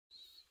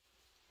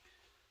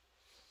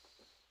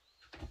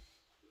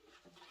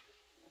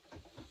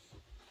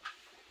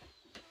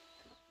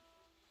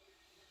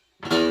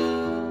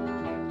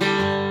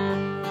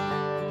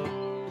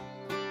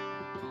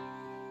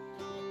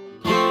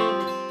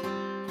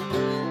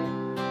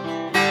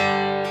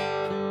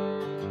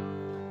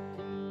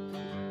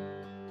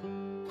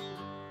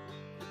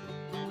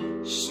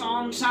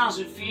Sometimes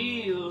it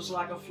feels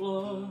like a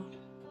flood,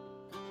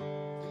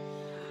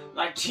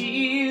 like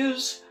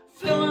tears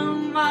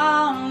filling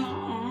my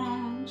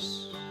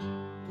lungs,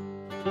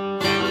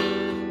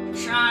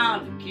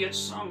 trying to get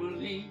some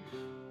relief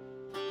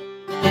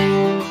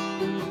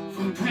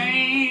from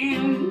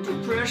pain,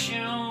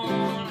 depression,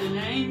 and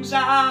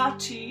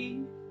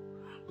anxiety.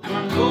 And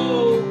I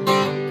know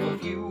a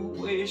few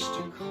ways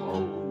to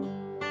cope.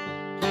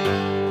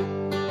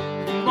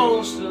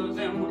 Most of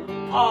them will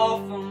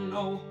offer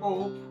no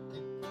hope.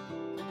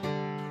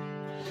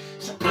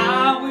 So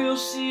I will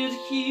sit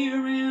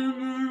here in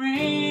the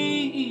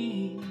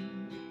rain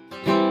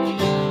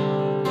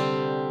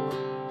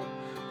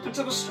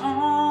until the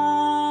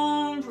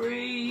storm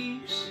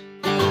breaks.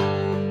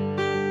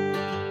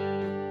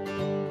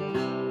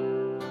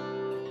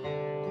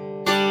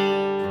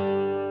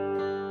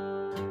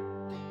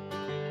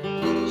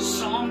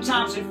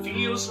 Sometimes it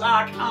feels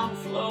like I'm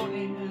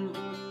floating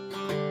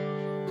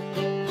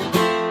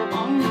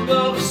under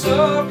the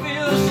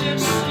surface, it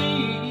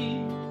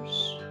seems,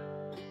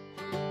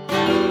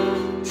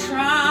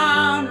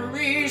 trying to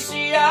reach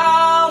the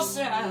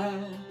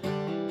outside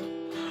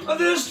of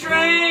this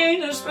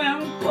train that's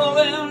been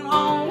pulling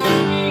on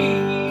me.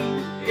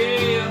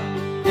 Yeah,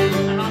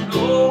 and I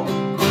know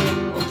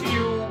a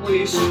few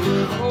ways to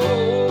go.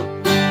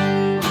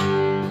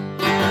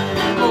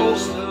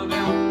 Most of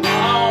them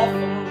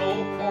offer no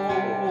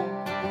hope.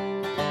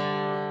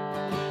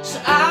 So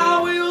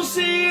I will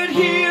sit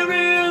here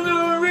in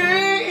the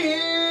rain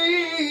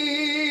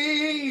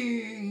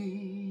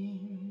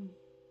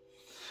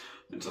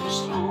until the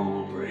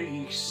storm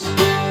breaks.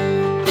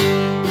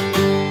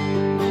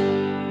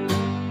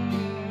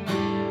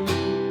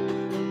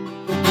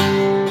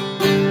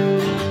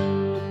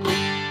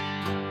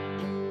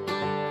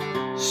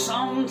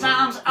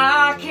 Sometimes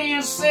I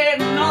can't say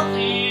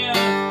nothing,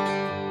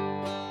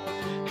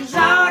 'cause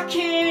I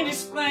can't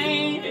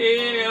explain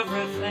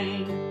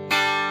everything.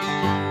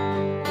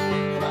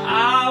 But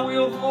I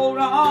will hold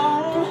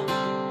on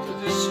till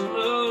this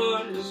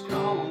flood is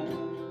gone.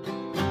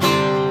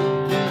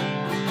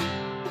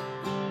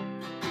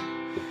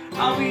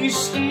 I'll be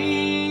standing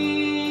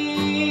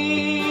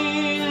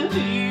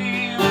there.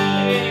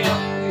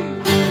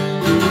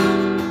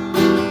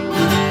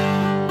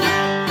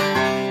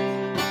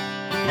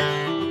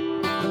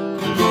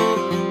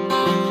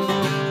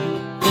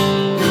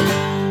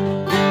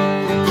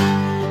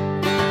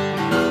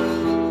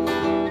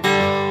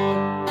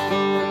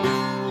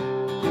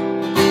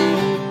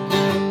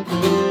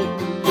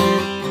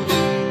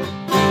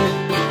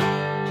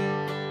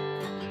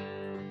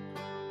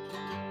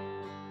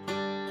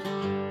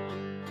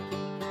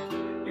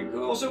 It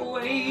goes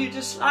away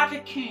just like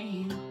it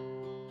came.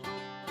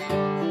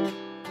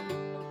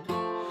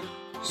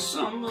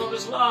 Some love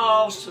is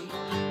lost and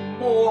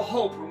more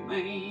hope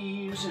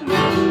remains, and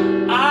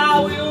I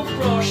will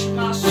brush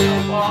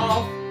myself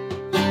off